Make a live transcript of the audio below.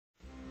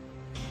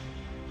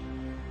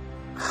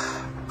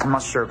I'm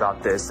not sure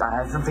about this.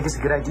 I don't think it's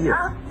a good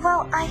idea.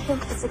 Well, I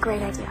think it's a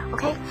great idea,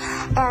 okay?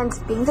 And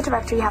being the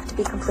director, you have to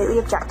be completely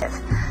objective.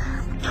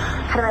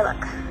 How do I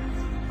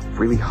look?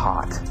 Really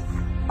hot.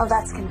 Oh,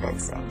 that's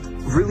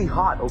convincing. Really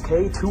hot,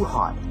 okay? Too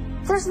hot.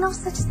 There's no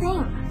such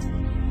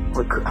thing.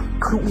 Look,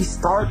 couldn't we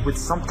start with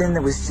something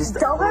that was just...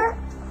 Dover?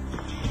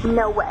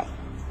 No way.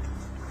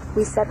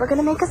 We said we're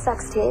gonna make a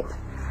sex tape,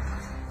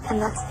 and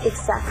that's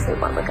exactly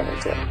what we're gonna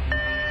do.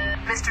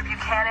 Mr.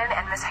 Buchanan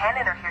and Miss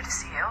Hannon are here to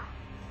see you.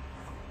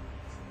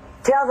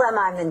 Tell them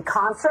I'm in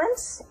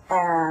conference,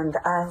 and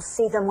I'll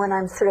see them when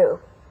I'm through.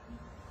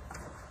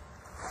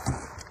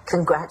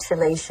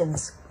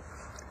 Congratulations.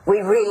 We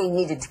really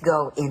needed to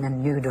go in a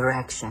new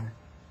direction.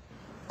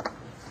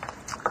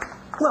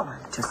 Well,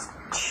 I'm just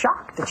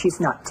shocked that she's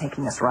not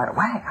taking us right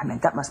away. I mean,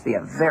 that must be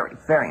a very,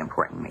 very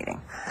important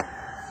meeting.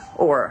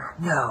 Or,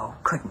 no,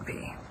 couldn't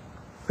be.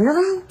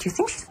 Really? Do you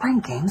think she's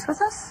playing games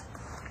with us?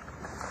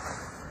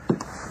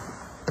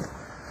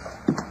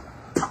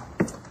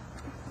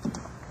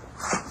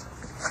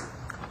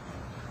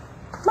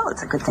 Well,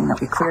 it's a good thing that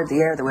we cleared the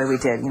air the way we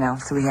did,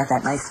 so we had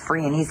that nice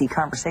free and easy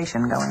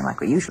conversation going like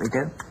we usually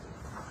do.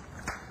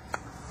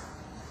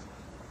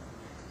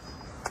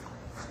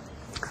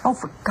 Oh,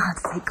 for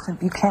God's sake, Clint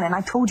Buchanan, I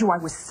told you I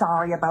was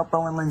sorry about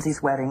Bo and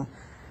Lindsay's wedding.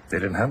 They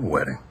didn't have a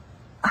wedding.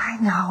 I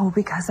know,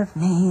 because of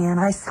me, and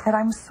I said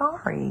I'm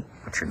sorry.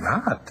 But you're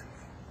not.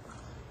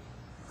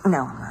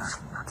 No,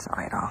 I'm not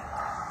sorry at all.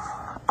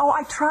 Oh,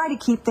 I try to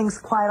keep things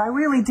quiet, I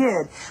really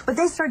did. But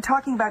they started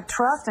talking about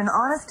trust and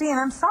honesty, and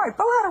I'm sorry.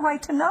 Bo had a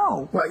right to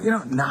know. Well,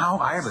 now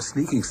I have a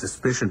sneaking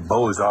suspicion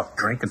Bo is off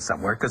drinking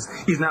somewhere because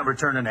he's not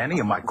returning any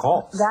of my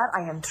calls. That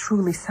I am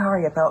truly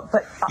sorry about,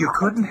 but... You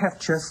couldn't have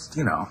just,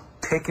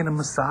 taken him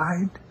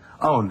aside?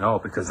 Oh, no,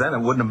 because then it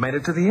wouldn't have made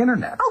it to the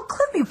internet. Oh,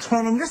 Clint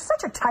Buchanan, you're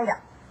such a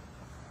tight-up.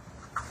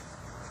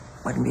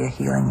 Wouldn't be a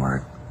healing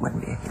word.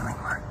 Wouldn't be a healing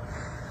word.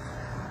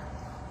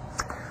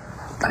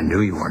 I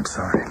knew you weren't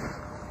sorry.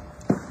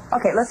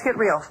 Okay, let's get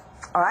real,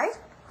 all right?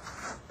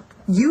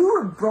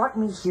 You brought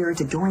me here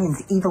to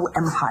Dorian's evil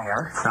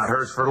empire. Not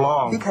hers for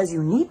long. Because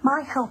you need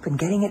my help in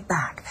getting it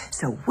back.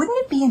 So wouldn't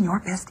it be in your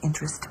best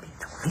interest to be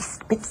the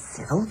least bit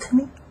civil to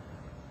me?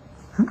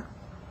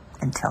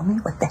 And tell me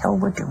what the hell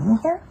we're doing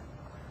here?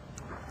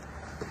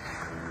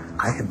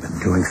 I have been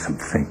doing some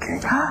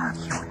thinking. You have?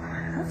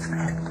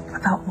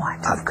 About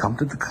what? I've come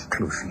to the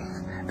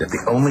conclusion that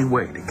the only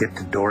way to get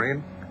to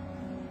Dorian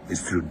is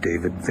through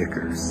David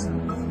Vickers.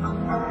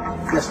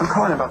 Yes, I'm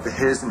calling about the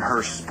his and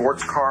her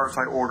sports cars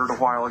I ordered a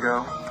while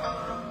ago.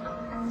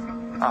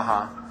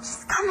 Uh-huh.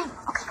 She's coming.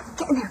 Okay,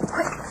 get in there,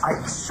 quick.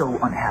 I'm so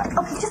unhappy.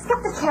 Okay, just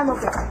get the camera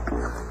there.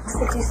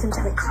 Seduce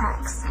into the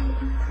cracks.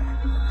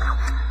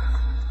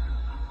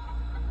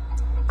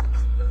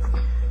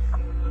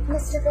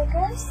 Mr.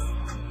 Vickers?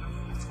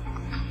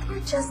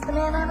 You're just the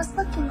man I was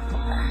looking for.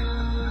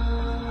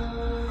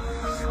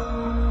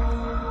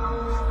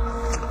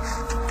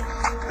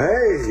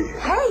 Hey.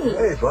 Hey.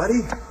 Hey,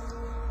 buddy.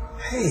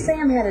 Hey.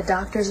 Sam had a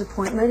doctor's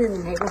appointment in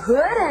the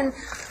neighborhood, and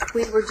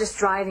we were just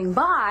driving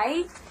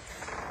by.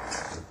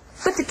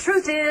 But the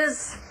truth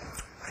is,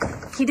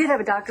 he did have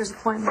a doctor's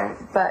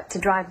appointment, but to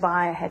drive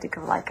by, I had to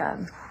go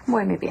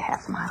maybe a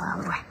half a mile out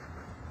of the way.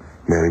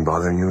 Manning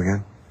bothering you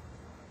again?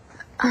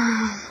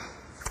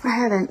 I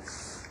haven't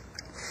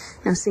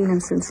seen him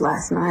since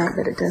last night,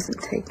 but it doesn't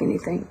take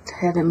anything to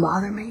have him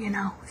bother me,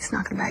 He's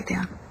not going to back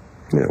down.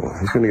 Yeah, well,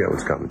 he's going to get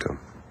what's coming to him.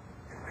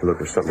 Hey, look,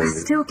 there's something I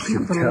still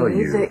can't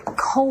believe that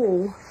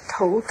Cole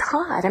told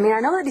Todd. I mean, I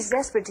know that he's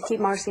desperate to keep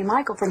Marcy and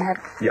Michael from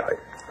having... Yeah,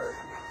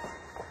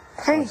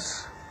 Hey.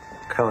 It's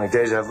kind of like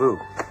deja vu.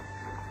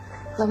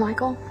 Hello,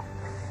 Michael?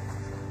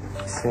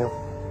 Sam?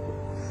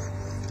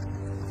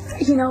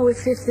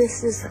 If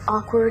this is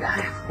awkward,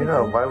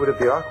 Why would it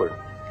be awkward?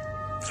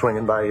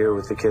 Swinging by here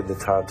with the kid that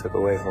Todd took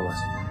away from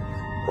us.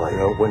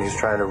 Well, when he's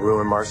trying to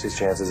ruin Marcy's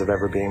chances of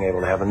ever being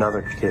able to have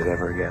another kid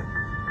ever again.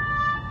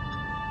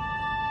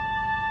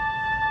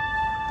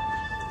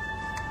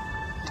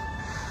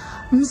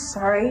 I'm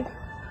sorry.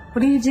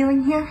 What are you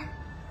doing here?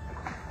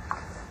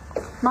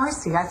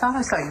 Marcy, I thought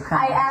I saw you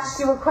coming. I asked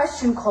you a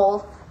question,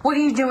 Cole. What are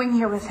you doing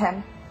here with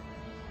him?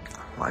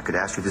 Well, I could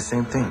ask you the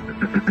same thing.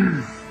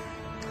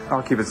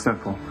 I'll keep it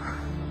simple.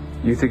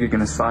 You think you're going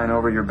to sign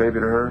over your baby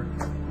to her?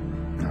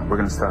 No, we're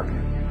going to stop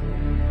you.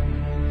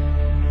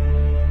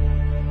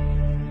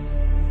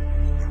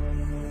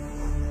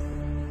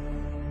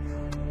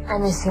 I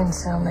miss you in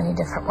so many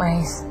different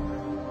ways.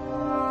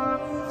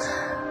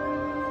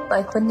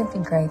 Wouldn't it be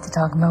great to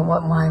talk about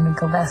what wine would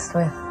go best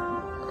with?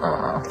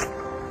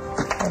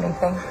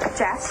 Anything.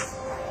 Jess?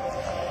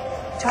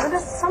 Trying to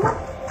visit someone?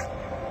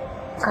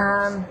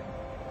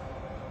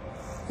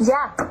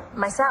 Yeah,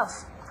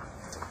 myself.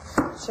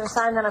 Sure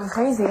sign that I'm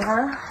crazy,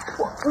 huh?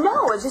 Well,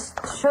 no, it just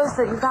shows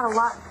that you've got a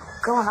lot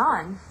going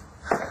on.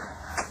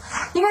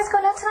 You guys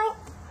going out tonight?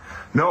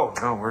 No,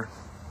 we're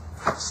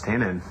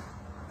staying in.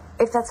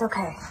 If that's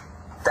okay.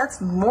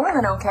 That's more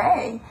than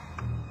okay.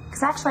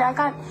 Because actually, I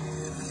got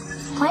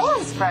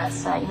plans for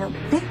us,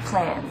 big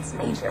plans,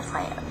 major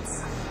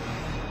plans.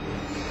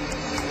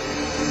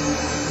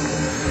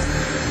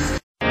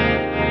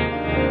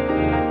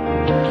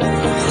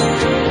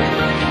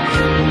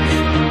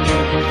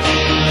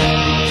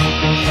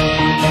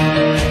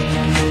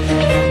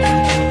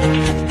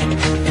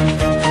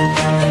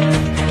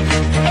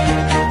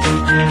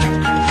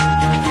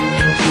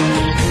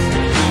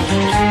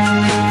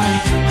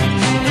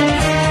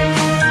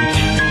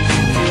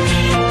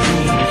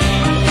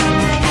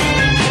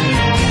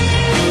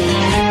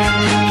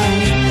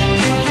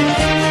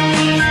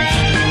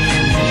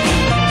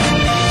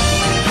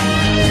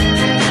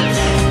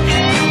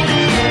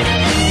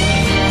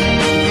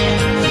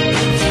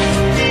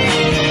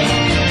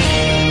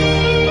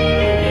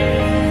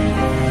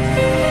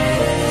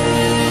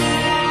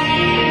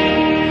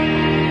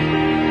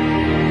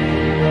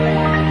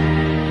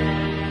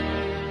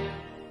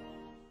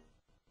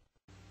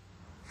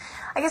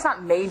 I guess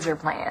not major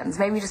plans.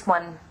 Maybe just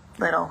one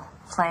little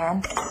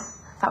plan.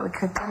 Thought we'd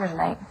cook dinner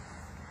tonight.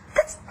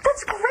 That's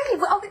great.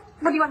 Well,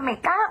 what do you want to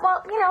make?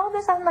 Well,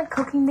 there's something like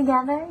cooking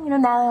together.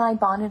 Natalie and I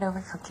bonded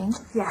over cooking.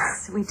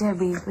 Yes, we did.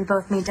 We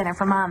both made dinner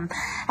for Mom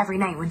every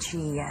night when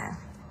she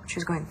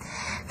was going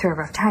through a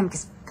rough time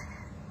because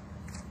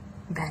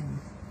Ben.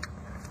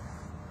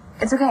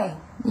 It's okay.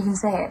 You can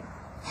say it.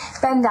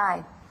 Ben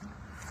died.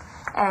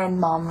 And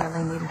Mom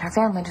really needed her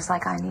family just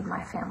like I need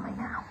my family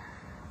now.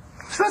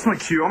 So that's my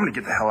cue. I'm gonna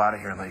get the hell out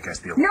of here and let you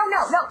guys be alone. No,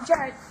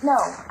 Jared, no.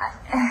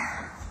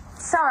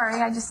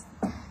 Sorry, I just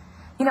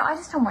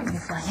don't want you to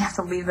feel like you have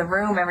to leave the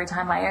room every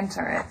time I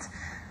enter it.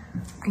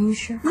 Are you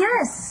sure?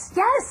 Yes.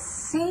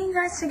 Seeing you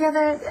guys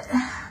together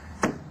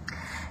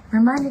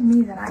reminded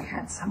me that I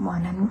had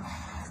someone. And,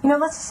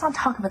 let's just not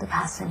talk about the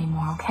past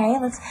anymore, okay?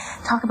 Let's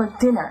talk about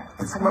dinner.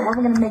 Let's talk about what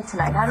we're going to make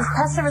tonight. How does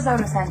pesto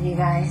risotto sound to you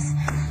guys?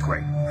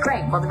 Great.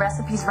 Well, the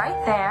recipe's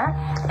right there.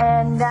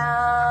 And,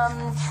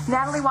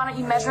 Natalie, why don't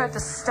you measure out the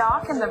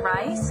stock and the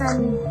rice,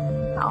 and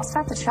I'll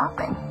start the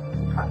chopping.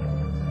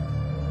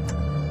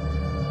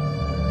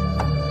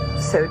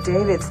 So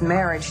David's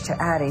marriage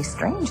to Addie,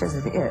 strange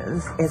as it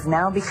is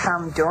now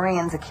become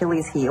Dorian's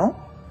Achilles heel?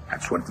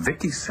 That's what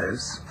Vicky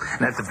says.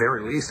 And at the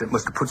very least, it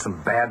must have put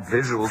some bad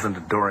visuals into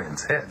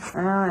Dorian's head.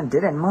 It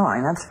did in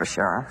mine, that's for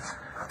sure.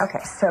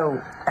 Okay,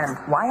 so,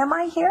 why am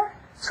I here?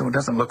 So it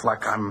doesn't look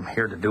like I'm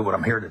here to do what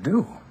I'm here to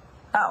do.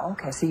 Oh,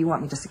 okay, so you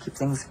want me just to keep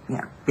things,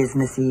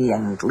 businessy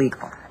and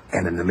legal.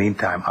 And in the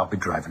meantime, I'll be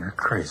driving her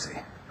crazy.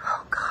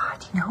 Oh,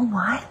 God, you know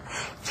what?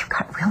 You've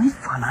got really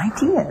fun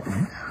ideas.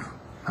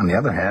 Mm-hmm. On the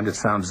other hand, it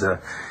sounds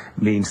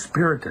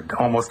mean-spirited,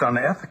 almost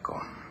unethical.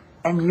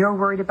 And you're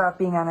worried about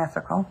being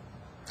unethical?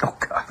 Oh,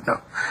 God,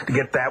 no. To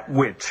get that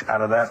witch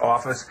out of that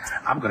office,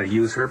 I'm going to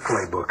use her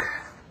playbook.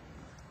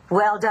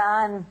 Well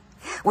done.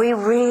 We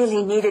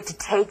really needed to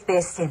take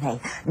this in a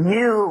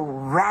new,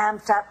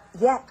 ramped up,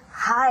 yet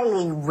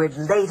highly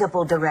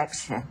relatable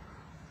direction.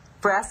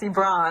 Brassy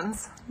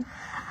bronze.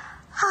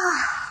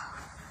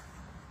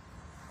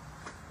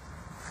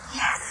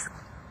 Yes.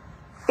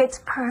 It's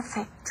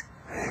perfect.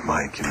 Hey,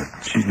 Mike,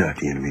 she's not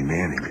the enemy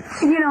man again.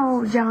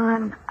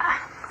 John,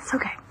 it's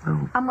okay.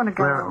 I'm going to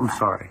go. Claire, I'm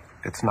sorry.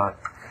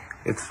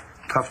 It's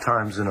tough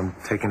times and I'm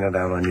taking it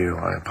out on you.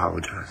 I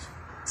apologize.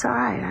 It's all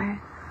right.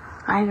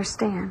 I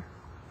understand.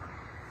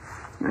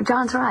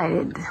 John's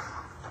right.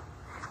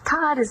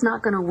 Todd is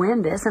not going to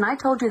win this, and I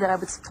told you that I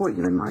would support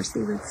you and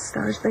Marcy with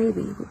Star's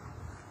baby.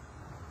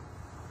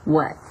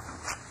 What?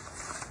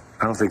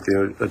 I don't think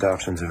the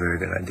adoption's a very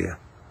good idea.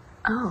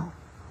 Oh.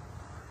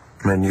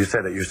 I mean, you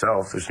said it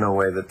yourself. There's no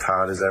way that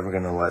Todd is ever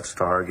going to let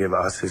Star give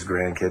us his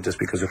grandkid just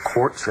because a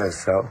court says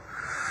so.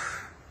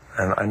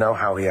 And I know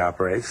how he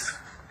operates.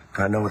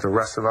 I know what the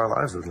rest of our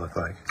lives would look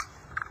like.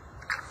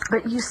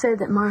 But you said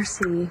that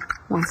Marcy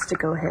wants to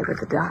go ahead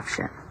with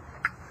adoption.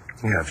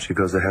 Yeah, if she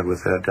goes ahead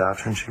with the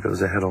adoption, she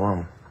goes ahead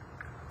alone.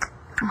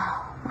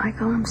 Oh,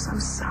 Michael, I'm so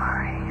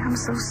sorry. I'm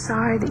so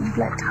sorry that you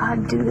let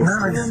Todd do this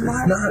to it's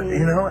Marcy.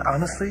 not.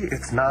 Honestly,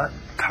 it's not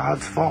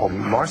Todd's fault.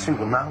 Marcy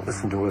will not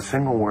listen to a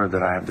single word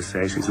that I have to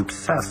say. She's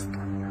obsessed.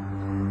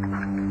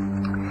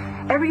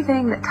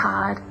 Everything that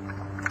Todd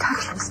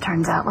touches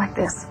turns out like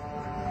this.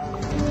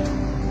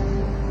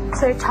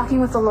 So you're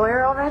talking with the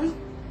lawyer already?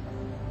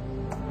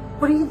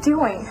 What are you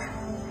doing?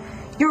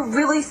 You're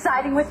really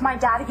siding with my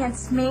dad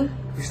against me?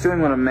 He's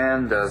doing what a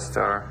man does,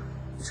 Star.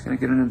 He's going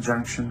to get an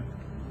injunction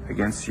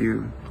against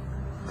you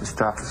to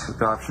stop this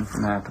adoption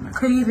from happening.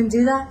 Could he even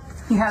do that?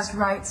 He has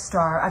rights,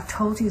 Star. I've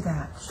told you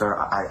that. Sir,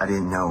 I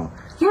didn't know.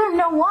 You didn't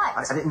know what?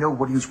 I didn't know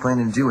what he was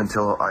planning to do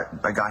until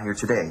I got here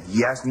today.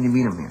 He asked me to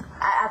meet him here.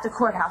 At the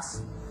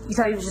courthouse. You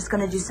thought he was just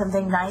going to do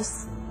something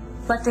nice?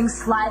 Let things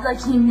slide like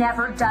he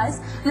never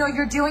does? No,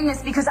 you're doing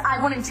this because I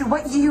wanted to,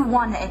 what you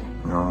wanted.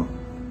 No.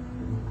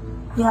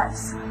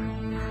 Yes.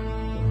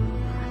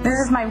 This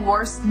is my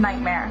worst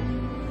nightmare.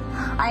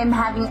 I am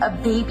having a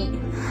baby,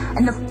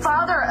 and the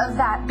father of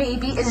that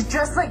baby is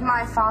just like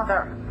my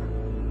father.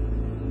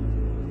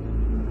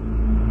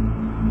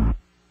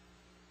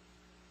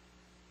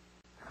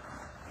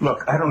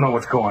 Look, I don't know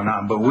what's going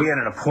on, but we had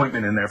an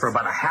appointment in there for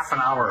about a half an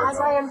hour ago. As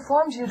I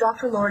informed you,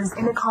 Dr. Lord is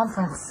in a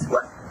conference.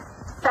 What?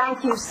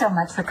 Thank you so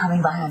much for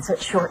coming by on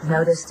such short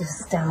notice,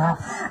 Stella.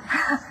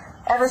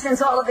 Ever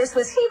since all of this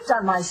was heaped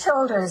on my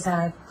shoulders,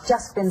 I've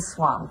just been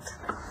swamped.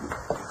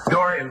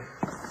 Dorian.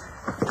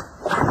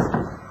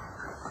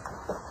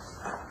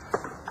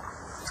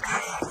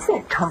 Isn't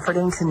it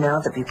comforting to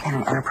know that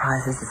Buchanan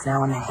Enterprises is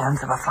now in the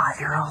hands of a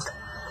 5-year-old?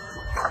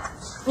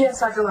 Yes,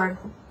 Dr. Lord.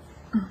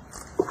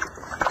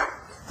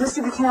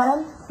 Mr.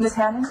 Buchanan, Miss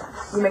Hannon,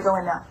 you may go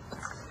in now.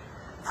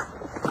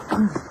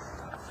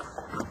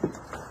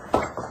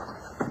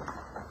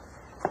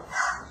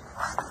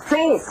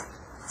 Please,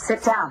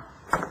 sit down.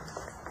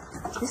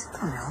 Is it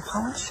the nail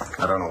polish?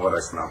 I don't know what I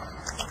smell.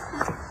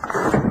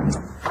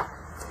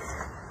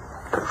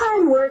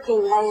 I'm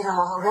working late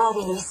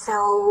already,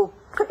 so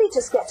could we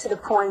just get to the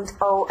point?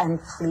 Oh, and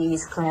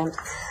please, Clint,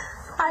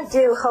 I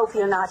do hope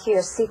you're not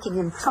here seeking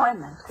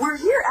employment. We're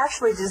here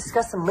actually to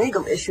discuss some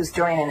legal issues,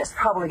 Dorian, and it's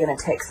probably going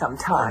to take some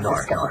time. No.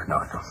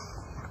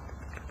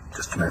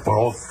 Just a minute. We're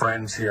old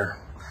friends here.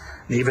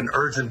 And even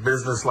urgent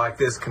business like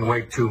this can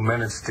wait 2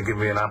 minutes to give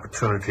me an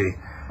opportunity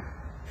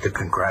to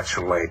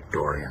congratulate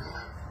Dorian.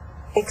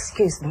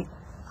 Excuse me?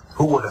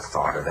 Who would have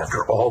thought it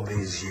after all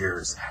these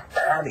years?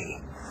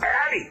 Addie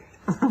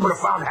would have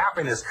found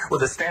happiness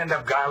with a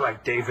stand-up guy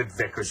like David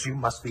Vickers. You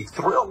must be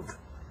thrilled.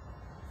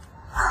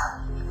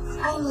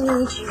 I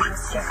need you,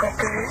 Mr.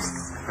 Vickers.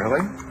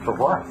 Really? For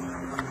what?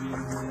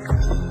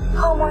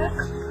 Homework.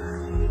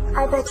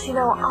 I bet you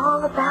know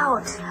all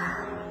about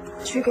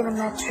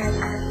trigonometric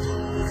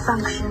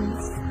functions.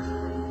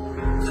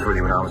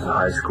 Sweetie, when I was in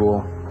high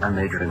school, I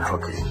majored in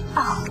hooky.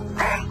 Oh,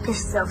 you're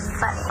so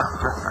funny.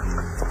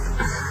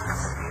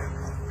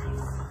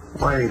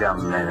 Wait a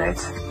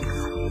minute.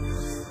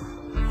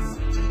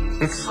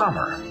 It's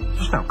summer.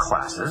 There's no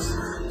classes.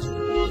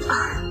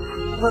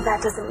 Well,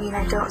 that doesn't mean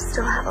I don't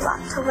still have a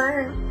lot to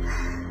learn.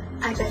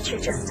 I bet you're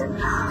just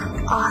an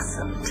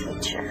awesome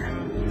teacher.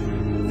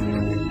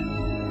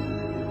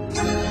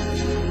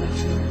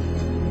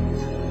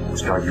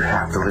 Star, you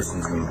have to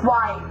listen to me.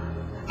 Why?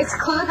 It's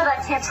clear that I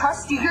can't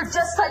trust you. You're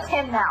just like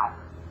him now.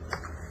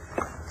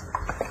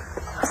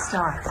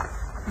 Star,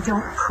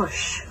 don't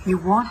push. You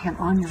want him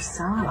on your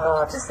side.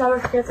 Just never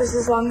forget this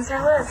as long as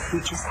I live.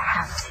 You just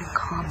have to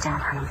calm down,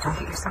 honey. Don't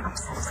get yourself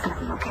upset. It's going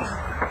to be okay.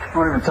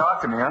 Won't even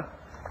talk to me, huh?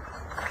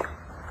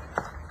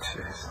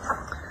 Jeez.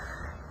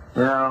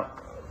 You know,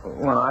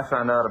 when I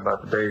found out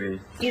about the baby...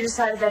 You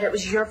decided that it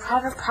was your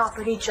private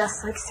property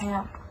just like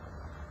Sam.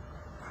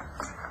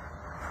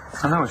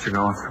 I know what you're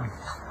going through.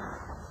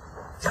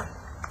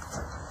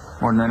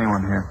 More than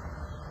anyone here.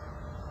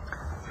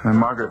 When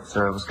Margaret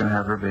was going to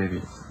have her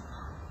baby,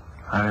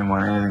 I didn't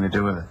want anything to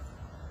do with it.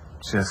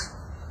 Just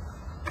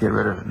get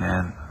rid of it,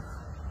 man.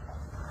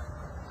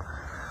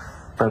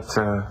 But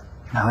in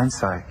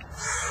hindsight,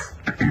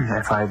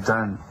 if I had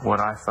done what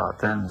I thought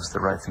then was the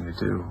right thing to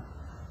do,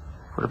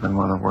 it would have been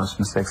one of the worst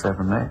mistakes I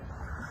ever made.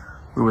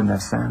 We wouldn't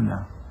have Sam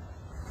now.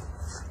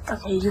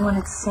 Okay, you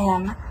wanted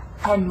Sam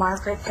and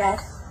Margaret dead.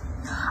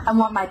 I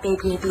want my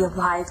baby to be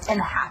alive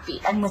and happy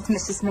and with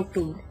Mrs.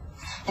 McBean.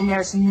 And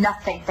there's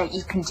nothing that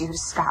you can do to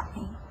stop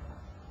me.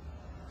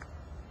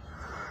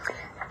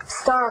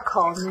 Star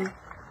called me.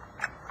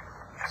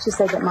 She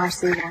said that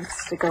Marcy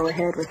wants to go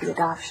ahead with the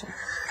adoption.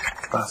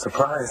 Not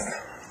surprised.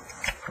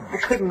 I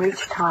couldn't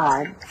reach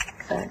Todd,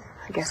 but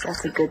I guess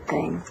that's a good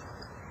thing.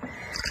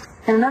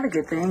 And another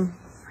good thing,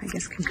 I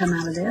guess, can come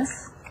out of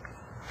this.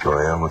 Oh,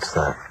 yeah? What's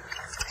that?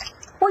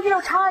 Well, you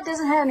know, Todd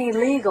doesn't have any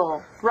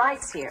legal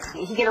rights here.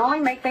 He can only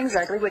make things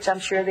ugly, which I'm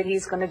sure that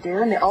he's going to do,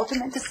 and the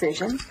ultimate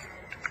decision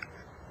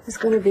is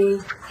going to be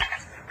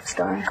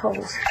Star and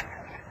Cole's.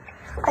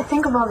 I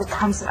think of all the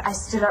times that I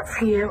stood up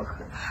for you.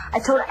 I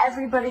told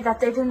everybody that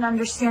they didn't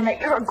understand that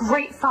you're a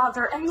great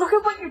father, and look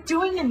at what you're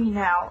doing to me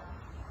now.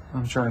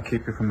 I'm trying to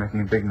keep you from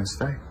making a big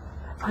mistake.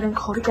 Putting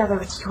Cole together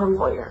with your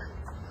lawyer.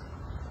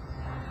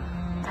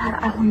 Dad,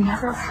 I will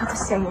never feel the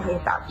same way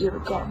about you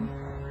again.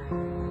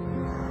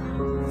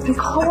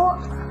 Nicole,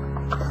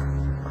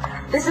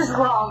 this is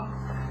wrong.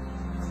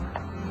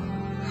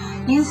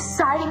 You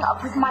siding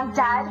up with my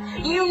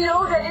dad, you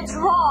know that it's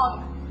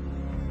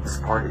wrong. This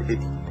party,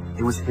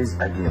 it was his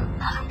idea.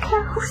 I don't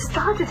care who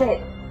started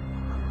it.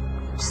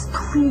 Just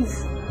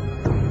please,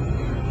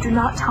 do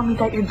not tell me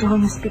that you're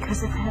doing this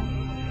because of him.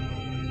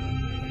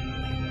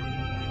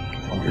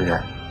 Don't do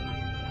that.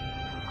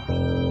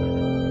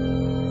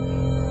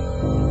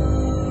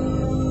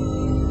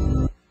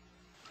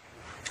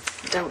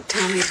 Don't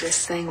tell me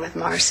this thing with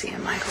Marcy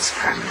and Michael's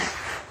permanent.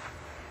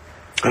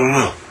 I don't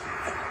know.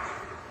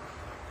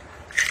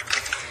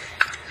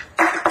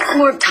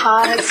 More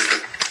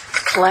Todd's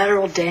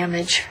collateral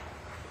damage.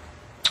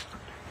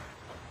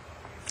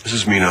 This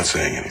is me not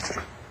saying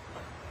anything.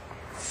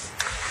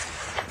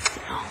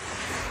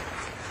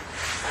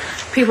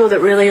 People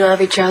that really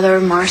love each other,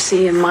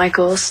 Marcy and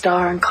Michael,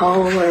 Star and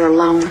Cole, are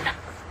alone.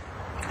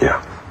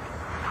 Yeah.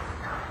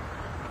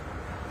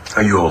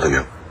 How you holding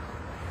it?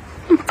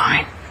 I'm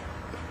fine.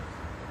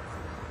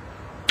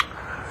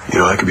 You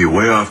know, I could be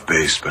way off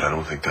base, but I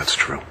don't think that's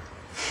true.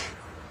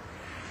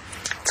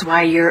 That's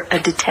why you're a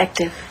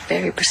detective,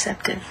 very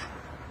perceptive.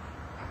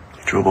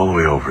 Drove all the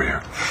way over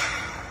here.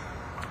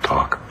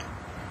 Talk.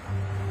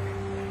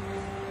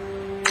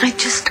 I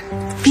just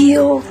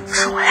feel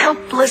so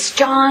helpless,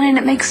 John, and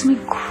it makes me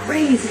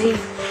crazy.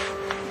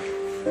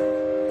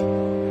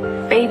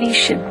 Babies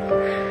should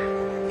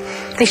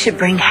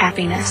bring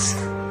happiness.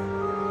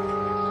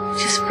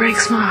 It just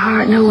breaks my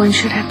heart. No one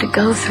should have to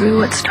go through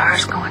what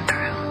Star's going through.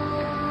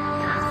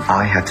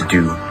 I have to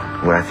do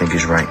what I think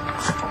is right.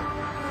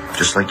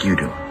 Just like you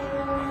do.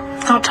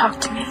 Don't talk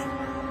to me.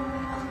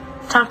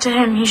 Talk to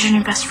him. He's your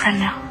new best friend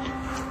now.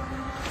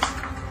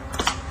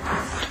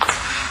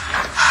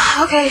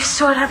 Okay,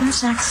 so what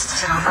happens next?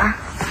 It's over.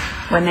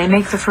 When they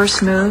make the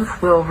first move,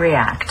 we'll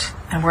react.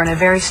 And we're in a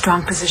very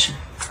strong position.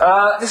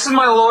 This is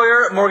my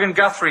lawyer, Morgan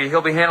Guthrie.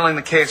 He'll be handling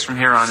the case from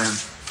here on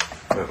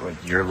in.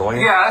 Your lawyer?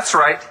 Yeah, that's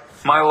right.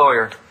 My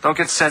lawyer. Don't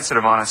get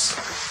sensitive on us.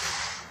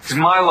 He's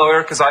my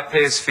lawyer because I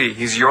pay his fee.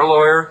 He's your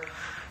lawyer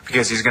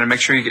because he's going to make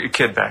sure you get your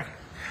kid back.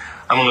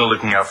 I'm only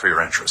looking out for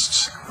your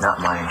interests.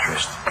 Not my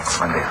interest.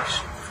 My baby's.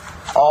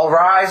 All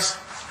rise.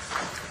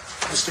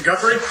 Mr.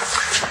 Guthrie?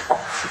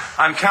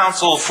 I'm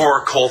counsel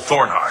for Cole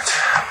Thornhart,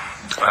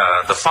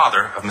 the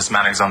father of Miss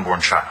Manning's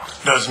unborn child.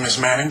 Does Miss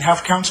Manning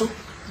have counsel?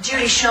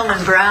 Judy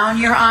Shulman Brown,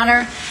 Your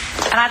Honor.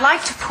 And I'd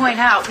like to point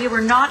out we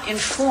were not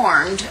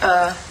informed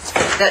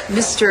that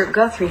Mr.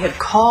 Guthrie had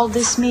called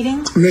this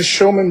meeting. Miss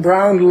Shulman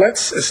Brown,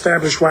 let's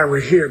establish why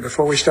we're here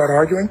before we start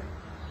arguing.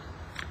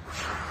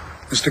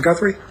 Mr.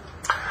 Guthrie?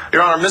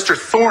 Your Honor, Mr.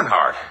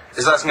 Thornhart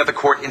is asking that the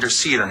court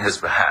intercede on his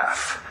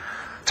behalf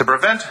to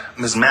prevent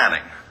Ms.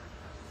 Manning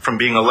from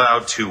being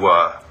allowed to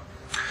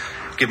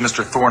give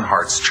Mr.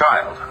 Thornhart's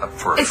child up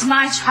for... It's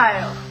my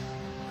child.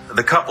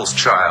 The couple's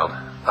child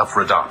up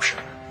for adoption.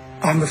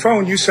 On the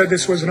phone, you said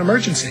this was an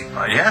emergency.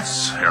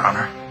 Yes, Your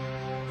Honor.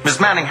 Ms.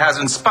 Manning has,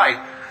 in spite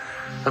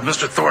of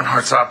Mr.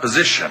 Thornhart's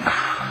opposition,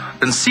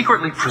 been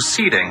secretly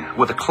proceeding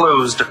with a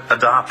closed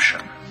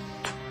adoption.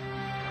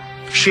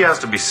 She has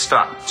to be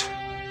stopped.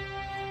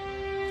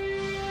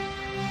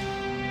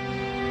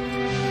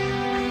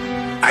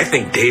 I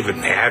think David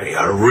and Addie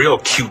are a real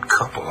cute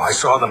couple. I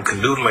saw them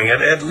canoodling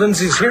at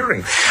Lindsay's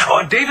hearing. Oh,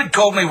 and David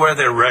told me where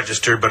they're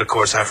registered, but of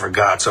course I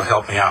forgot, so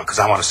help me out, because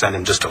I want to send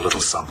him just a little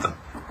something.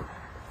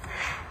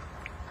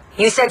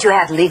 You said you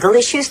had legal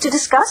issues to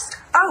discuss?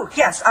 Oh,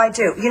 yes, I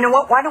do. You know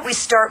what? Why don't we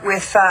start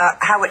with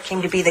how it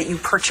came to be that you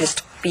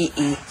purchased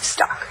BE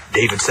stock?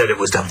 David said it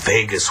was the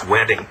Vegas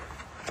wedding.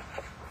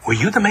 Were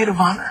you the maid of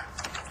honor?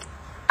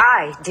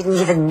 I didn't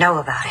even know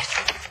about it.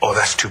 Oh,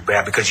 that's too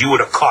bad, because you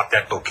would have caught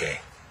that bouquet.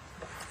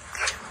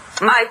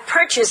 My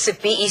purchase of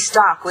BE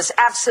stock was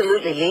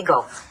absolutely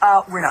legal.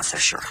 We're not so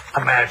sure.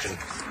 Imagine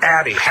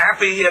Addie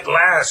happy at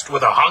last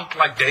with a hunk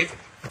like David.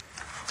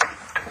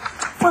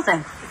 Well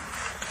then,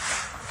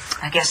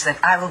 I guess that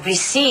I will be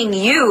seeing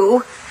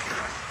you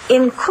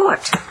in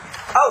court.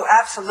 Oh,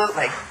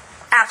 absolutely.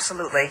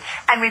 Absolutely.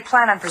 And we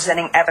plan on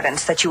presenting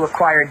evidence that you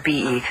acquired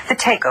BE, the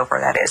takeover,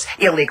 that is,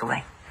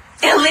 illegally.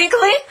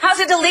 Illegally? How's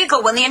it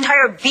illegal when the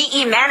entire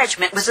BE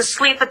management was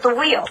asleep at the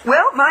wheel?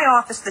 Well, my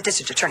office, the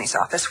district attorney's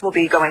office, will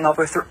be going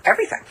over through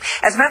everything.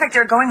 As a matter of fact,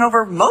 they're going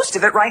over most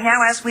of it right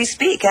now as we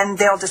speak, and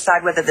they'll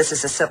decide whether this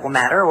is a civil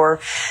matter or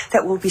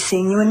that we'll be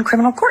seeing you in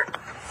criminal court.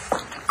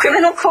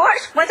 Criminal court?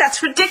 Well,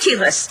 that's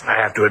ridiculous. I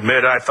have to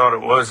admit, I thought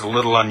it was a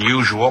little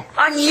unusual.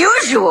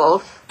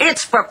 Unusual?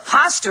 It's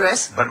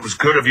preposterous. But it was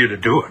good of you to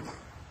do it.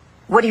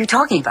 What are you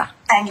talking about?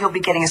 And you'll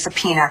be getting a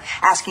subpoena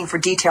asking for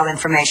detailed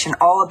information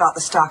all about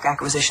the stock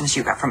acquisitions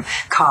you got from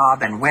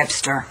Cobb and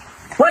Webster.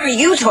 What are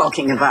you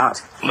talking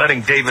about?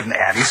 Letting David and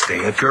Addie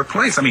stay at your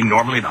place. I mean,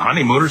 normally the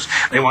honeymooners,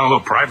 they want a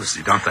little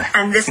privacy, don't they?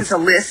 And this is a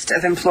list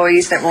of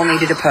employees that we'll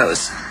need to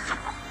depose.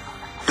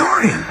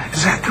 Dorian,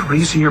 is that the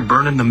reason you're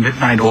burning the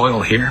midnight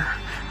oil here?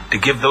 To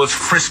give those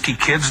frisky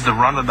kids the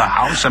run of the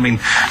house? I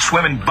mean,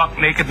 swimming buck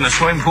naked in the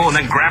swimming pool and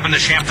then grabbing the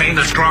champagne,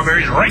 the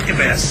strawberries, right to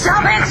bed.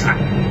 Stop it!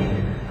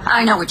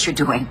 I know what you're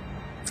doing,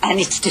 and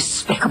it's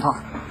despicable.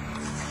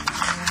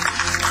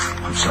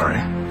 I'm sorry.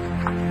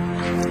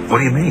 What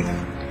do you mean?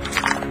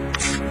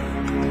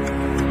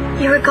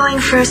 You were going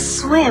for a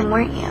swim,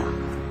 weren't you?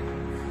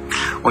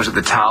 Was it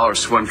the towel or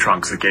swim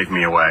trunks that gave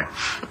me away?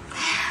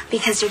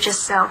 Because you're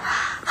just so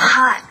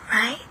hot,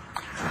 right?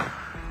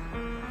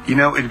 You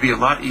know, it'd be a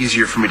lot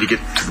easier for me to get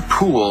to the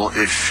pool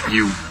if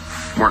you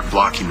weren't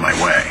blocking my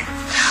way.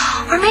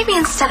 Or maybe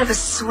instead of a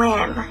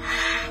swim,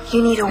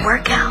 you need a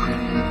workout.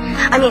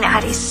 I mean,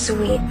 Addie's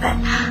sweet, but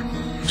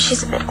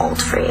she's a bit old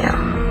for you.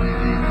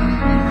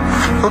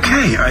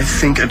 Okay, I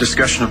think a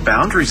discussion of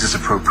boundaries is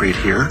appropriate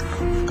here.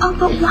 Oh,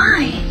 but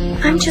why?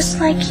 I'm just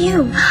like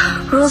you.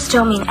 Rules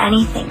don't mean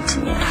anything to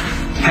me.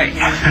 Hey.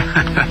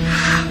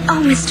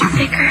 Oh, Mr.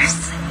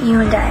 Vickers, you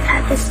and I have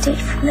had this date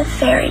from the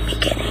very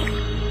beginning.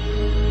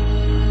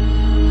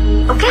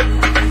 Okay,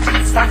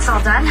 stock's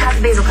all done. How's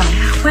the basil coming?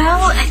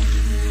 Well,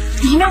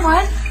 you know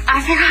what? I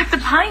forgot the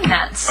pine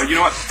nuts. Oh, you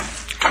know what?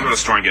 I'll go to the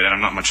store and get it.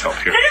 I'm not much help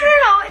here. No.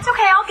 It's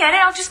okay. I'll get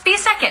it. I'll just be a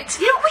second.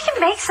 You know, we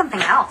can make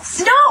something else.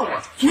 No.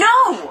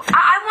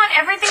 I want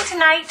everything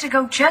tonight to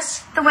go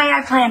just the way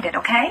I planned it,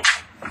 okay?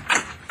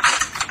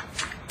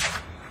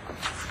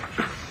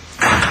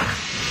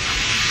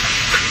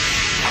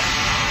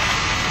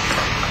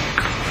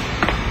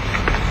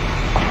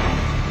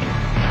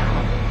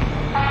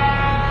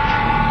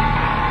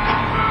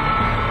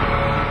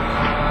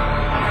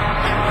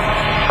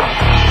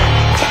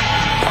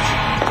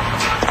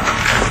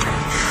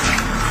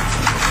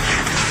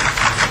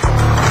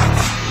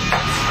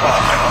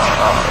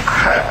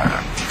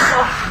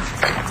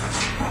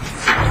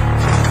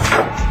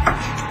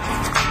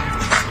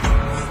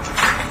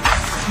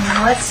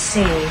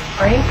 see.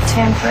 Break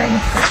tampering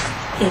for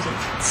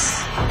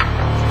idiots.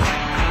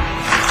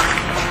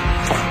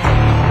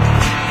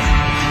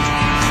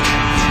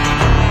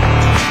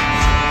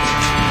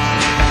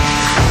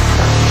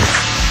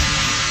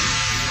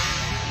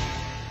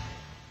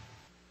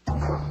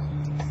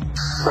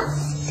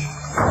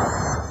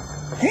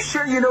 You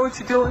sure you know what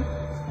you're doing?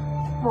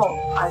 Well,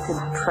 I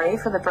could pray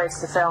for the birds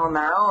to fail on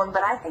their own,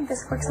 but I think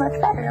this works much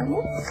better, don't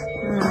you?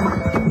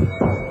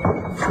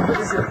 But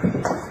is it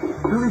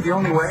really the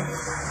only way?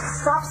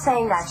 Stop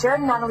saying that. Jared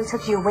and Natalie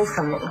took you away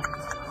from me.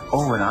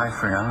 Oh, an eye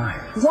for an eye.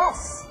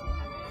 Yes.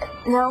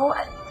 No.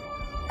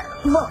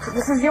 Look,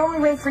 this is the only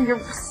way for your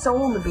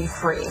soul to be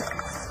free.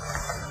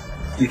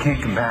 You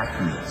can't come back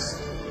from this.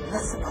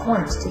 That's the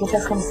point. To get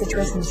yourself in a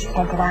situation that you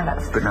can't get out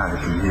of. But neither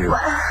can you.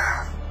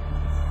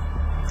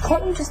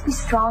 Can't you just be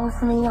strong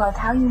for me, like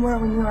how you were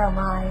when you were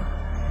alive?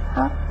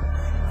 Huh?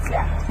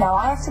 Yeah. Now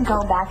I have to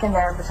go back in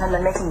there and pretend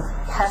that making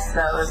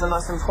pesto is the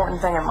most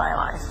important thing in my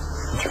life.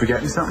 Did you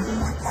forget me something?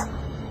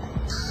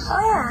 Oh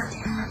yeah.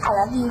 I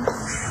love you.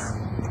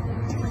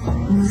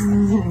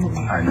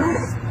 I know.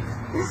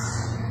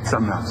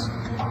 Something else.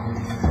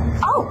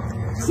 Oh,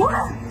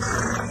 yeah.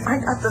 I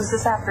got those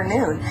this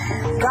afternoon.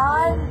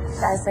 God,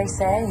 as they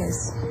say,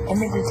 is in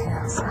the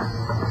details.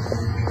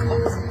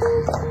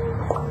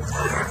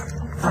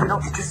 You know,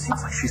 it just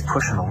seems like she's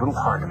pushing a little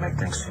hard to make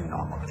things seem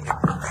normal.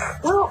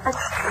 Well, I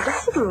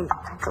guess she can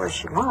go as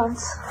she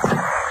wants.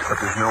 But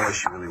there's no way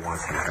she really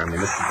wants me. I mean,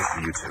 this is just for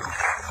you two.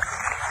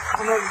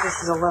 Well, maybe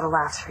this is a little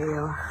lax for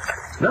you.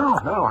 No,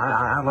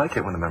 I like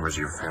it when the members of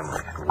your family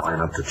line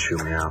up to chew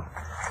me out.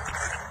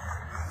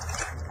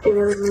 It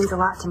really means a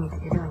lot to me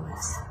that you're doing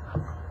this.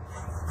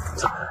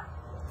 To her.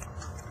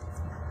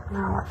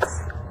 No,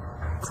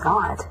 it's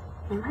not.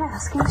 Am I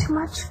asking too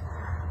much?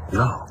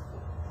 No,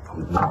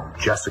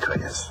 Jessica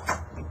is.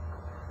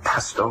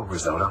 Pesto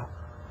risotto.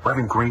 We're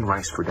having green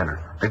rice for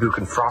dinner. Maybe we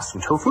can frost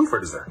some tofu for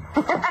dessert.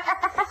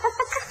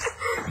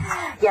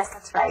 Yes,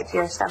 that's right.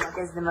 Your stomach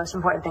is the most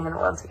important thing in the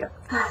world to you.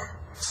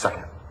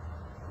 Second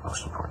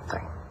most important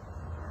thing.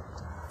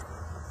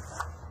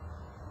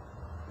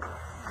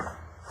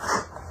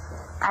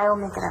 I will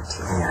make it up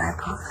to you, I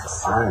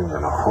promise. I'm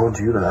gonna hold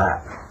you to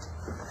that.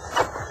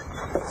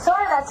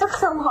 Sorry that took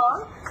so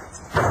long.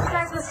 You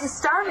guys must be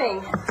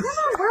starving. No,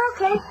 we're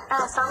okay.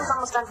 Summer's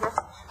almost done here.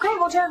 Great.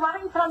 Well, Jared, why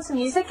don't you put on some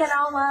music and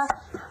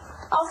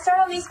I'll start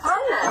on these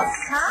pine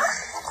nuts, huh?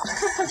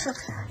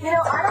 You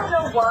know, I don't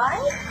know why,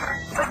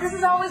 but this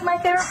is always my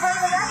favorite part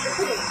of the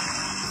recipe.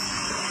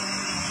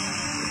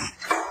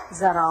 Is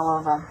that all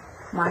of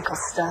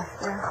Michael's stuff?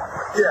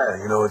 Yeah,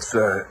 you know, it's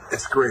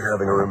great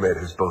having a roommate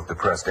who's both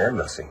depressed and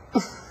messy.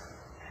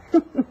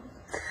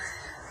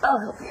 I'll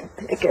help you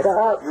pick it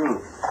up.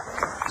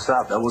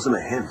 Stop, that wasn't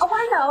a hint. Oh,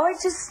 I know. It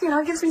just,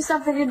 gives me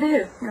something to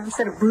do.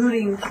 Instead of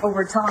brooding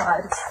over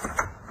Todd.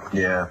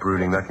 Yeah,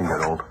 brooding, that can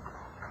get old.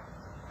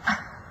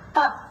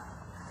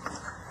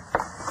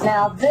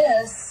 Now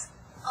this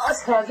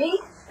is heavy,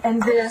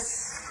 and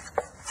this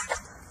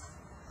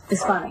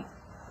is funny.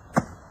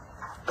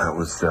 That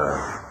was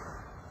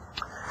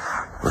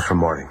from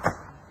Marty.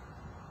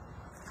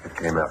 It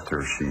came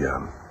after she,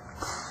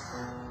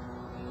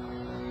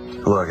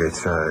 Look,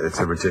 it's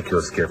a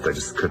ridiculous gift. I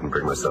just couldn't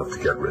bring myself to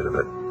get rid of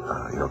it,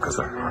 because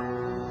of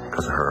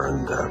her,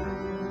 and,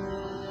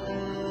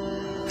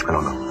 I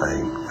don't know.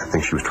 I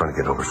think she was trying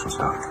to get over some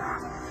stuff.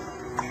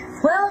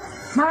 Well,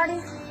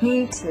 Marty,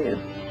 me too.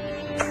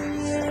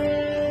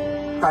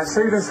 I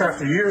say this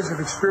after years of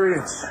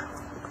experience.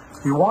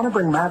 You want to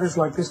bring matters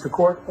like this to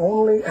court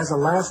only as a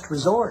last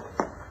resort.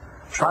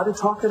 Try to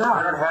talk it I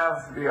out. don't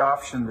have the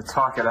option to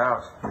talk it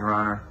out, Your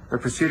Honor. They're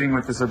proceeding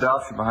with this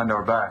adoption behind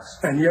our backs.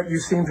 And yet you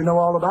seem to know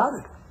all about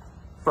it.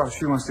 Well,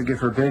 she wants to give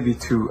her baby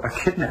to a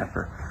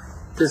kidnapper.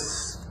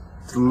 This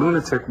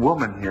lunatic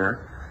woman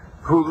here,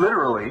 who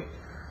literally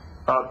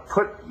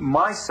put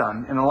my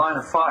son in a line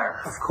of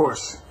fire. Of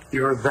course,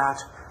 you're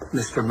that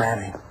Mr.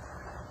 Manning.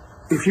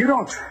 If you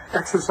don't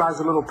exercise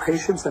a little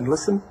patience and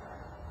listen,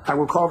 I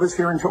will call this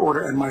hearing to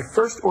order, and my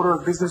first order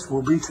of business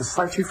will be to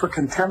cite you for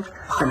contempt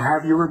and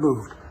have you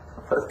removed.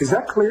 Is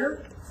that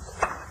clear?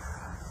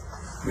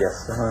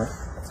 Yes,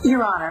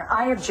 Your Honor,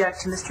 I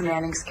object to Mr.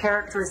 Manning's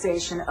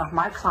characterization of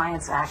my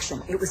client's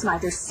action. It was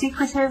neither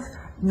secretive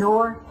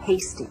nor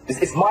hasty.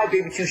 It's my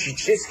baby too. She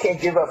just can't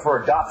give up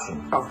for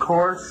adoption. Of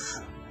course.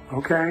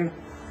 Okay.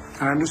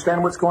 I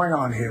understand what's going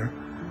on here.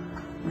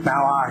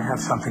 Now I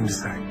have something to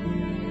say.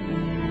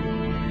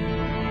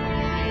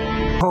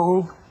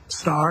 Cole,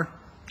 Star,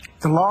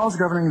 the laws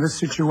governing this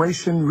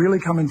situation really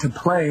come into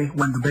play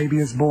when the baby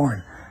is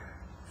born.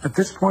 At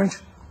this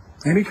point,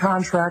 any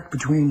contract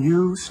between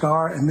you,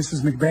 Star, and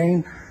Mrs.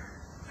 McBain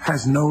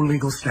has no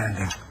legal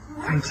standing.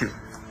 Thank you.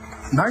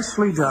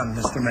 Nicely done,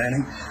 Mr.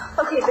 Manning.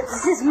 Okay, but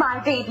this is my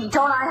baby.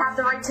 Don't I have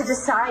the right to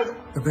decide?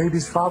 The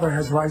baby's father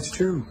has rights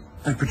too,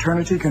 and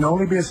paternity can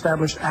only be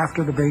established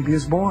after the baby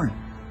is born.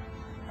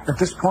 At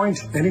this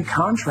point, any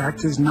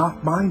contract is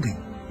not binding.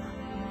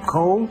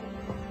 Cole,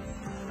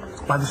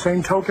 by the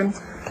same token,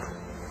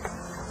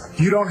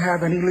 You don't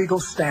have any legal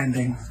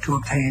standing to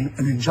obtain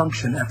an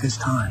injunction at this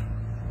time.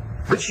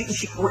 But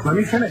Let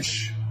me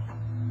finish.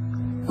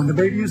 When the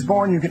baby is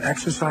born, you can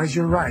exercise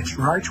your rights.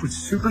 Rights would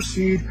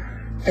supersede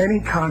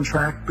any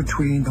contract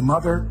between the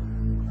mother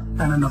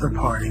and another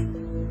party.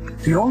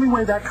 The only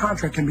way that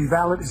contract can be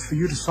valid is for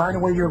you to sign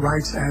away your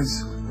rights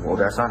as... Well,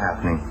 that's not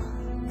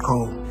happening.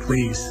 Cole,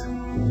 please.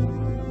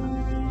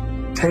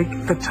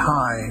 Take the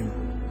time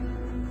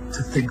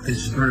to think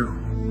this through.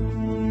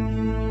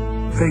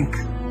 Think,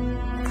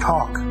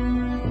 talk,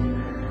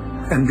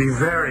 and be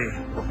very,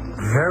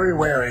 very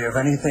wary of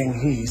anything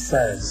he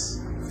says.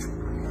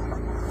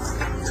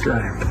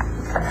 Good.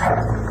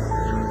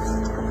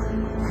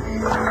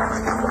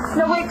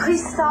 No, wait,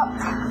 please stop.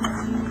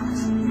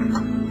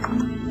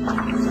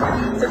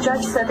 The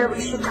judge said that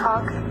we should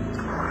talk,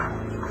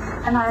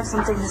 and I have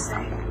something to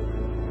say.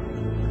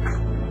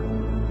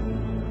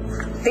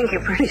 Think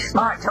you're pretty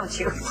smart, don't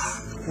you?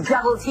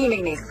 Double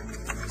teaming me.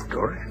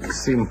 Dory, you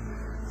seem a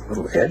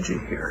little edgy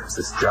here. Is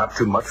this job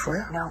too much for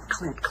you? No,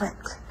 Clint.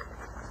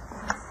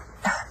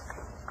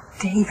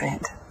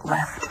 David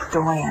left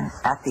Dorian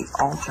at the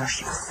altar.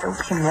 She was so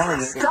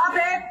humiliated. Stop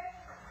it!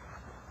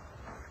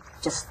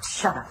 Just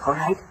shut up, all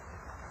right?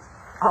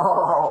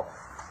 Oh,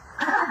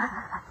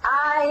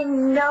 I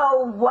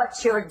know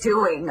what you're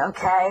doing,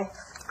 okay?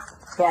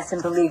 Yes,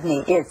 and believe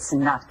me, it's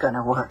not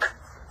gonna work.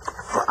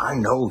 Well, I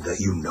know that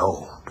you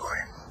know,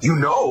 Dorian. You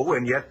know,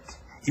 and yet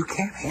you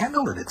can't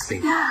handle it, it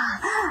seems.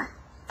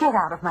 Get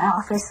out of my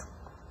office.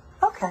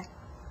 Okay.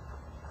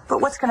 But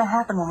what's going to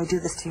happen when we do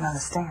this to you on the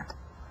stand?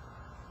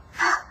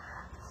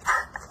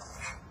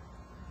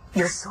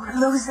 You're sore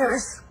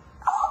losers.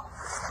 Oh,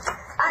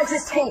 I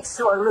just hate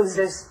sore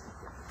losers.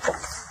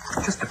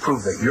 Just to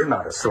prove that you're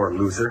not a sore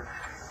loser,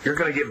 you're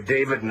going to give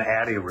David and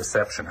Addie a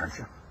reception, aren't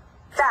you?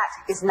 That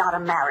is not a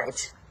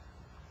marriage.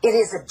 It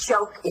is a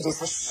joke, it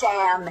is a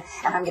sham,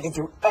 and I'm going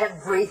to do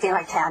everything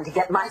I can to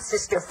get my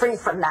sister free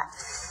from that.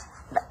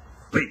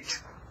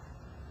 Leech.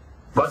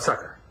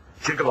 Bloodsucker.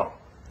 Gigolo.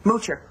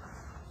 Moocher.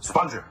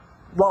 Sponger.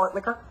 Wallet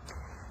liquor.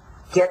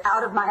 Get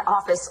out of my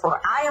office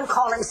or I am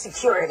calling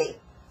security.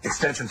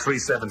 Extension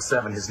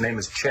 377. His name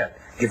is Chet.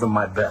 Give him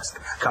my best.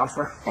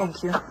 Counselor?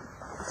 Thank you.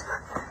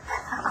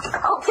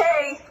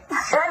 Okay.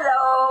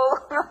 Hello.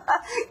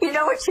 You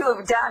know what you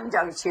have done,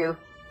 don't you?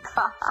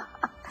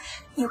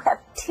 You have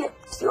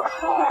tipped your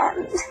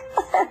hand.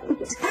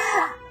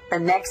 The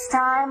next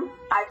time,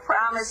 I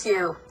promise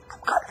you, I'm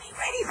going to be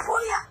ready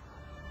for you.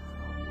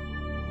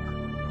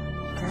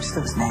 There's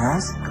those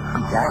nails.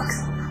 Yikes.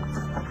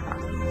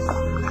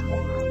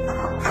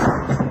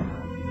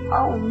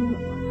 Oh.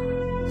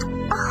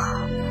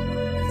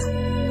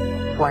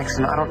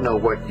 Langston, I don't know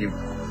what you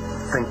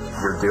think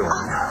you're doing.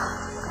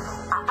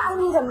 I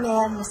need a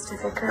man, Mr.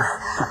 Vickers.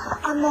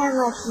 A man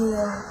like you.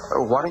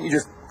 Why don't you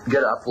just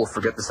get up? We'll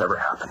forget this ever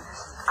happened.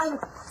 I'm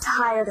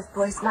tired of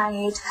boys my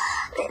age.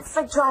 It's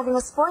like driving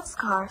a sports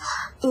car.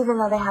 Even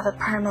though they have a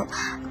permit,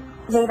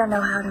 they don't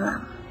know how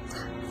to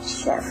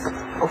shift.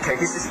 Okay,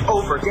 this is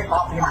over. Get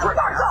off me right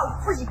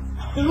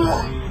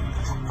now.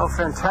 Oh,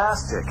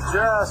 fantastic.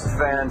 Just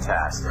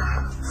fantastic.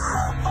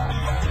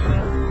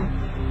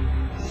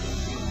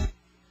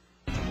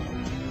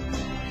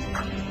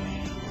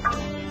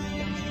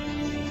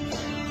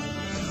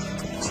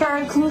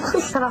 Sharon, can you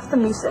please shut off the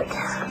music?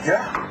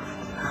 Yeah.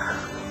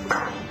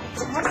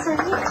 What's the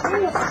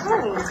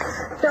playing?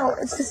 No,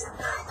 it's just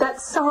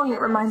that song.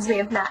 It reminds me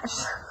of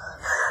Nash.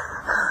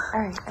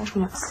 All right, I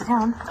can sit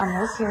down. I'm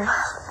right here.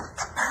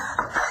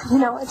 You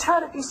know, I try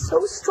to be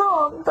so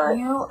strong, but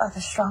You are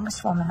the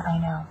strongest woman I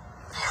know.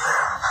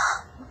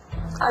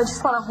 I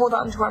just want to hold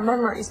on to our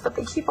memories, but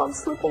they keep on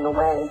slipping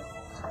away.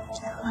 I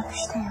don't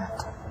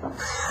understand.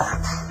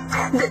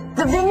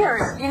 The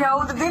vineyard, you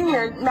know, the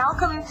vineyard.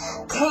 Malcolm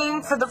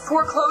came for the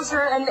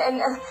foreclosure, and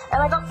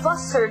I got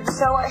flustered,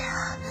 so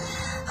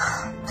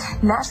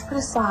Nash put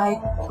aside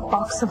a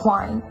box of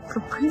wine for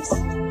Priest's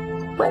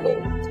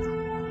wedding.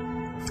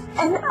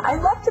 And I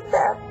left it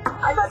there.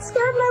 I got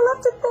scared and I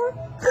left it there.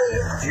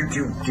 Do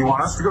you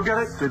want us to go get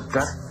it?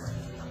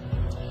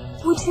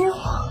 Would you?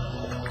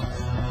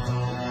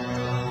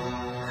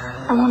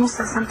 I want to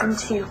say something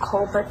to you,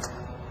 Cole, but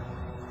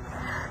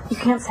you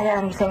can't say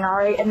anything, all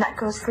right? And that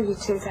goes for you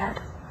too, Dad.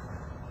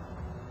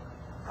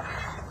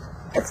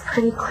 It's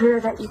pretty clear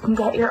that you can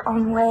get your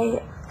own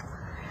way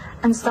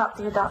and stop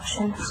the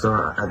adoption.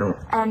 Sir, I don't...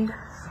 And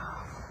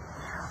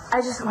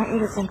I just want you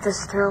to think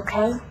this through,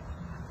 okay?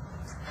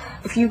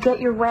 If you get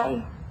your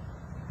way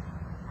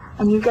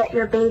and you get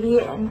your baby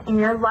in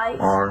your life...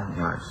 Our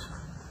lives.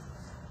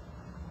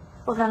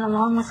 Well, then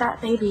along with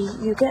that baby,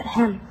 you get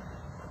him.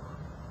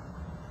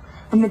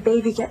 And the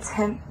baby gets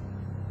him.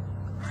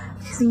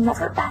 Because he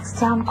never backs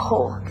down,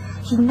 Cole.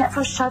 He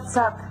never shuts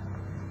up.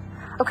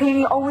 Okay, and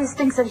he always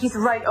thinks that he's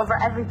right over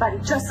everybody,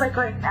 just like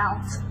right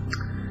now.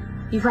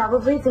 You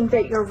probably think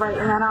that you're right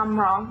and that I'm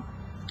wrong.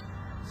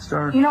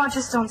 Star. You know,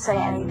 just don't say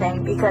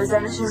anything, because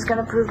then it's just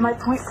going to prove my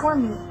point for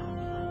me.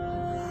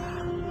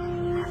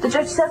 The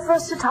judge said for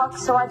us to talk,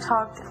 so I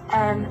talked,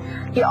 and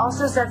he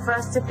also said for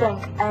us to think,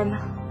 and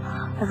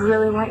I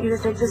really want you to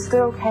think this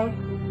through, okay?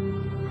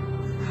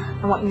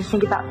 I want you to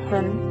think about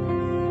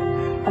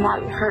him and how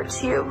he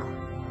hurts you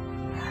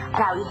and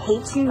how he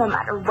hates you no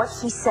matter what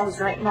he says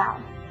right now.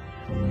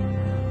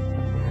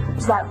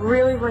 Is that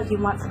really what you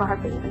want for our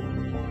baby?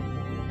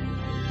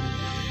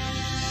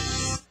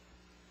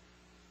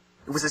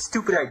 It was a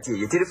stupid idea.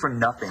 You did it for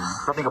nothing.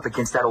 Nothing up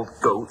against that old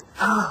goat.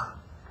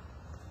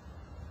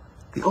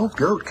 The old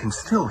goat can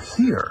still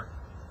hear.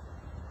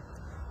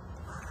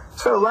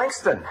 So,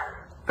 Langston,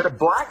 bit of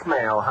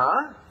blackmail,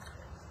 huh?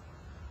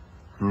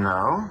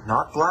 No,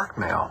 not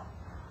blackmail.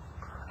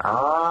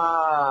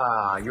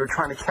 Ah, you were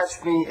trying to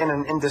catch me in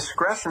an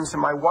indiscretion so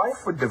my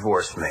wife would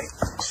divorce me.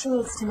 She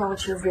needs to know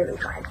what you're really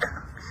like.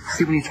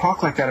 See, when you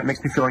talk like that, it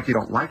makes me feel like you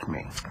don't like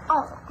me.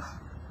 Oh.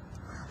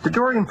 Did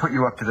Dorian put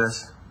you up to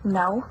this?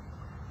 No.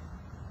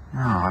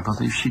 No, I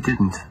believe she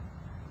didn't.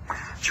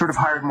 She would have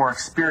hired more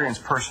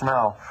experienced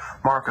personnel.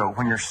 Marco,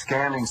 when you're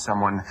scamming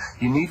someone,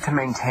 you need to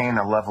maintain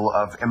a level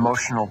of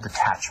emotional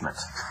detachment.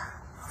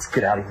 Let's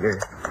get out of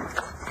here.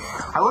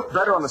 I look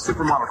better on the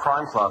Supermodel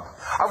Crime Club.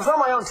 I was on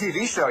my own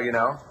TV show, you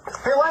know.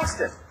 Hey,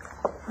 Langston.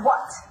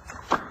 What?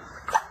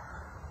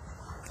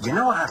 You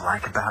know what I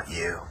like about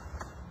you?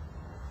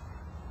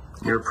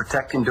 You're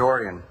protecting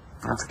Dorian.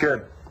 That's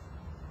good.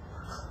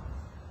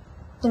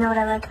 You know what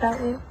I like about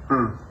you?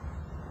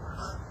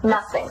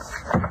 Nothing.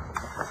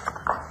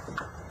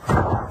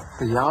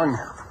 The young.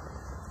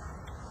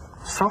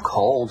 So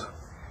cold.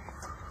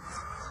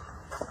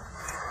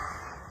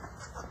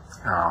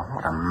 Oh,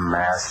 what a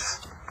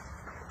mess.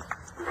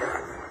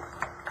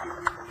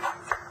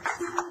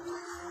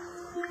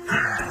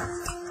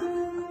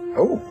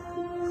 Oh.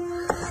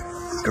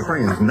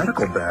 Dorian's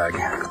medical bag.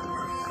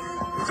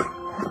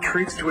 What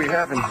treats do we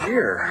have in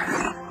here?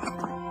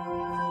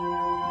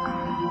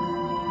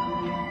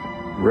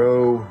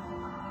 Rohypnol.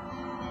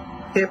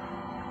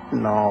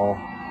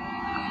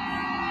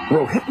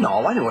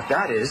 Rohypnol? I know what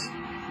that is.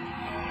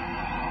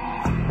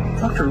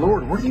 Dr.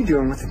 Lord, what are you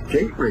doing with the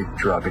date rape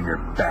drug in your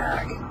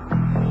bag?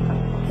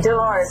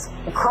 Dolores,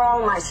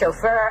 call my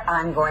chauffeur.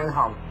 I'm going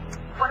home.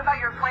 What about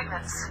your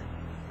appointments?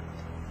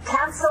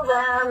 Cancel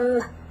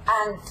them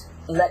and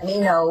let me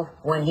know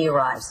when he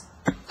arrives.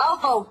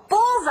 Oh,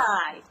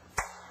 bullseye!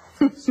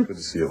 It's good to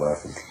see you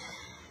laughing.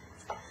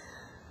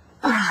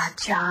 Ah,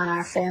 John,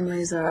 our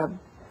families are a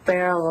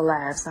barrel of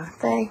laughs, aren't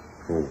they?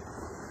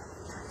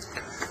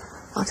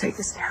 I'll take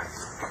this down.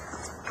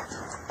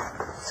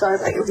 Sorry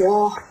about your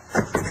wall.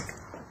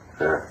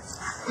 There.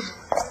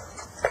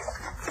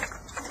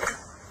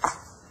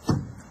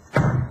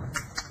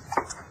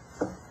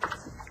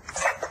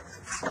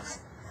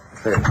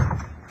 Hey.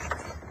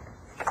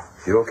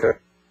 You okay?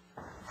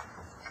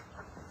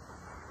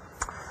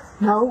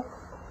 No.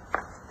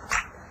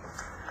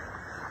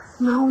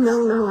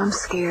 No, I'm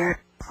scared.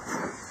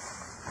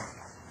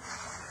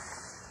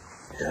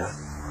 Yeah.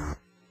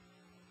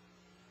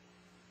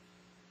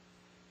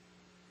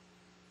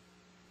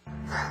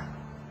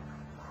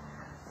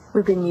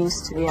 We've been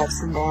used to the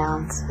ups and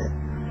downs, but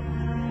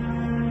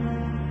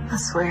I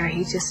swear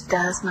he just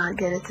does not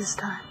get it this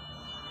time.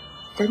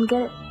 Doesn't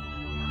get it.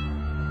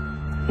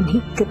 And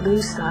he could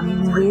lose her. I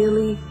mean,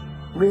 really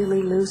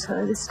lose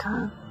her this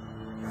time.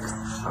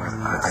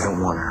 I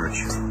don't want to hurt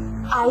you.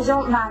 I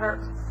don't matter.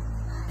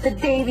 The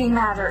baby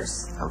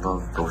matters. I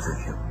love both of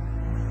you.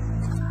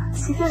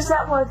 See, there's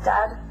that word,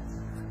 Dad.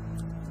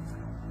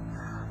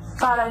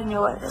 Thought I knew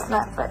what it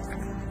meant, but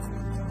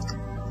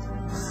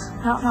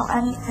I don't know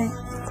anything.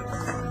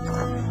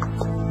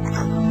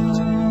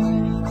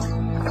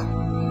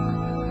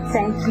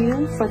 Thank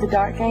you for the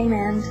dart game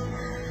and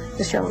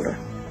the shoulder.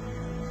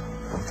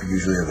 Both are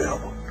usually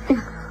available.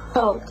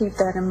 Oh, keep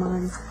that in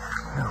mind.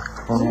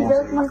 Do you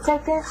really want to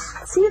take this?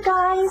 See you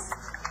guys.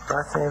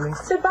 Bye, Sammy.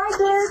 Goodbye,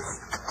 kids.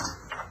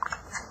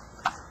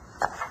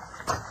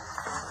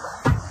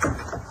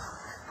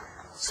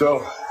 So,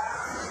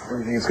 what do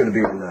you think it's going to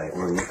be tonight?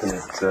 We're looking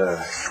at,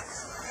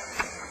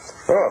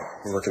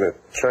 we're looking at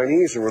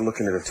Chinese or we're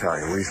looking at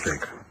Italian? What do you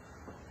think?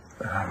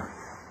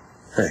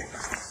 Hey.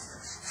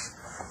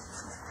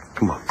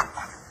 Come on.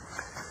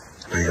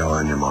 I know you got a lot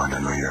on your mind. I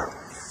know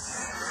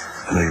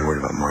you're worried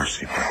about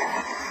Marcy.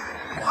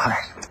 Why?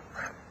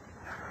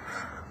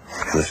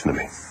 Listen to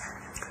me.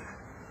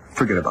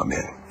 Forget about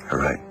Manning, all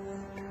right?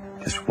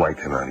 Just wipe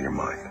him out of your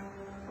mind.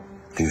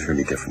 Things are going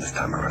to be different this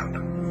time around,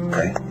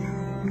 okay?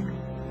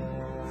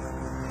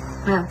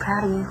 Well, I'm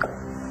proud of you.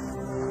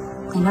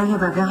 I know you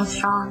were really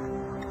strong.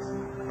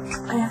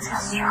 But you're so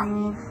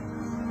strong.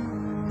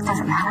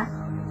 Doesn't matter.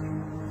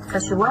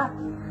 Because you were.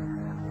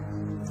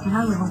 You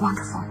know you were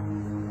wonderful.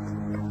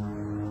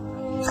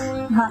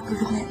 I'm not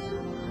doing it.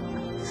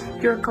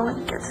 You're going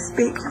to get this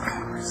baby.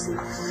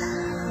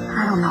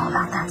 I don't know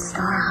about that,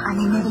 Star. I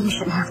mean, maybe you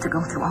shouldn't have to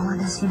go through all of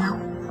this, you know?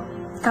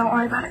 Don't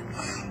worry about it.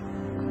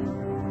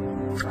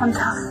 I'm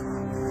tough.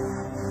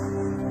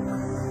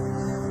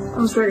 I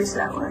was raised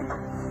that way.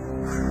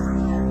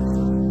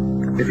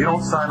 If you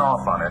don't sign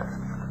off on it,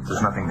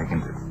 there's nothing they can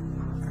do.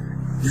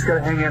 You just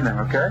gotta hang in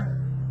there, okay?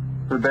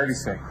 For the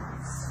baby's sake.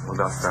 What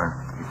about Stern?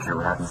 You care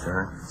what happens to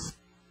her?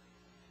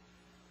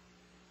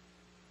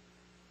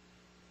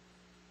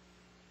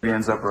 It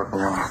ends up where it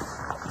belongs.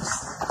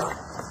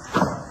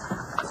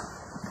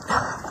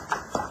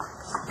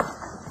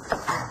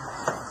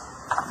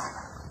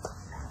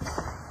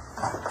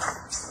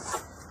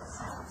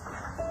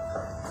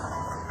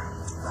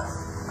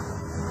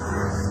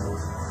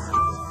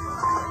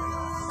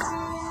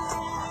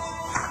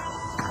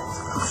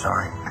 I'm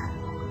sorry.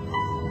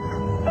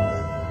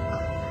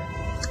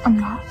 I'm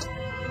not.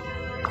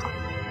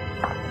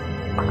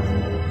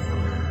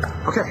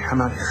 Okay,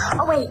 I'm out here.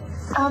 Oh, wait.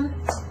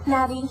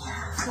 Natty.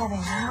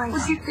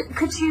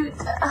 Could you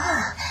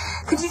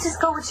just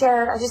go with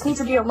Jared? I just need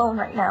to be alone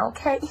right now,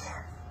 okay?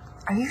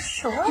 Are you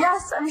sure?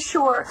 Yes, I'm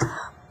sure.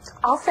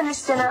 I'll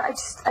finish dinner.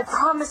 I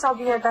promise I'll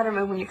be in a better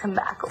mood when you come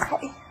back,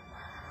 okay?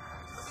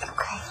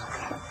 Okay.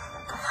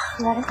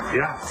 You ready?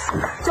 Yeah.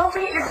 Don't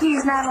forget your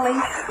keys, Natalie.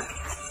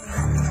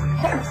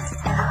 Okay.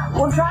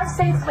 We'll drive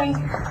safely.